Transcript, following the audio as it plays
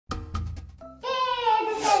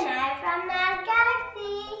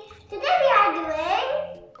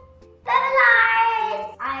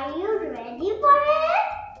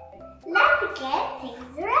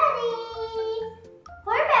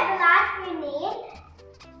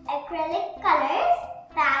acrylic colors,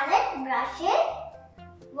 palette, brushes,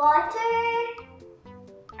 water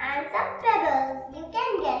and some pebbles. You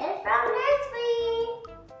can get it from nursery.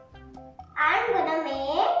 I'm gonna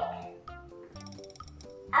make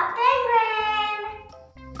a penguin.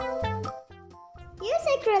 Use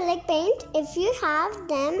acrylic paint if you have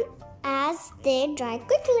them as they dry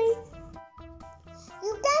quickly.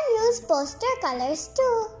 You can use poster colors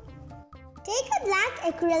too. Take a black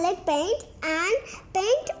acrylic paint and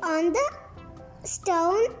paint on the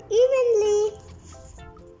stone evenly.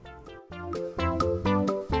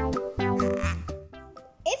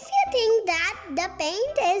 If you think that the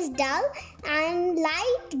paint is dull and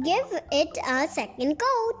light, give it a second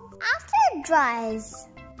coat. After it dries,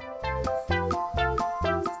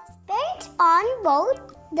 paint on both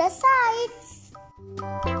the sides.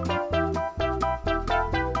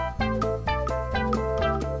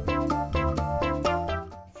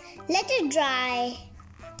 Let it dry.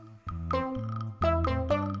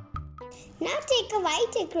 Now take a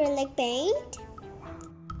white acrylic paint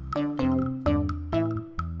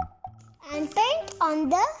and paint on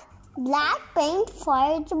the black paint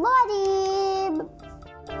for its body.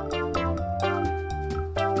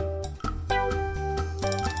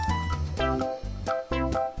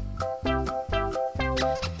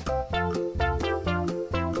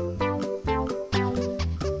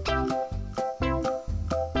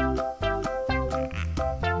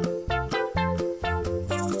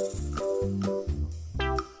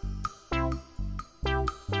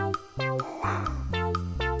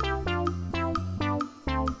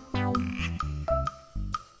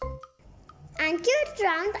 And cute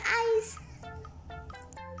round eyes.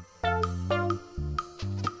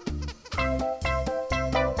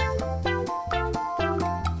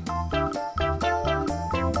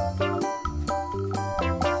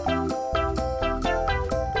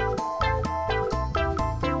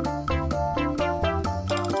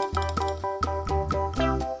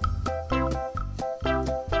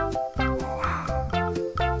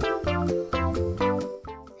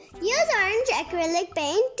 Use orange acrylic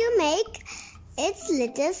paint to make its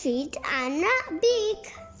little feet and a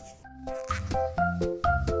beak.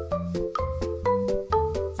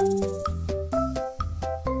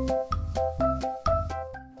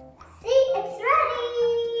 See, it's ready!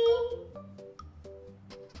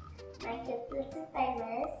 My cute little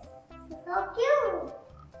penguin is so cute,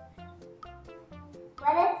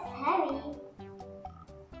 but it's heavy.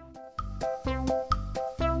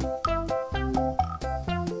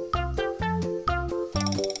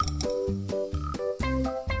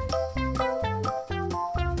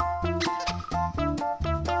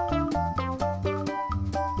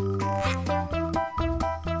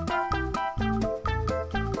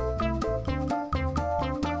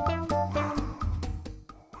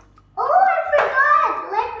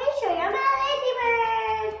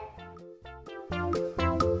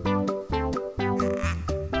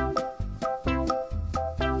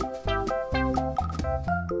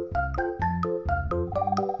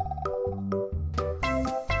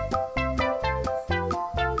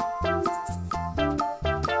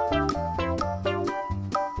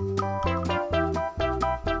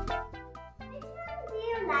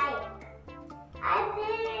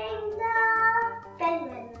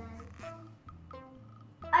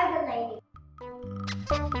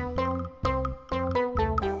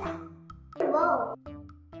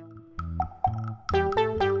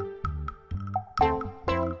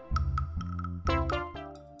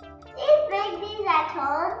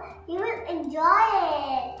 You will enjoy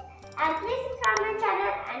it. And please subscribe my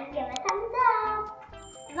channel and give a thumbs up.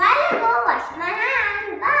 While I go wash my hands.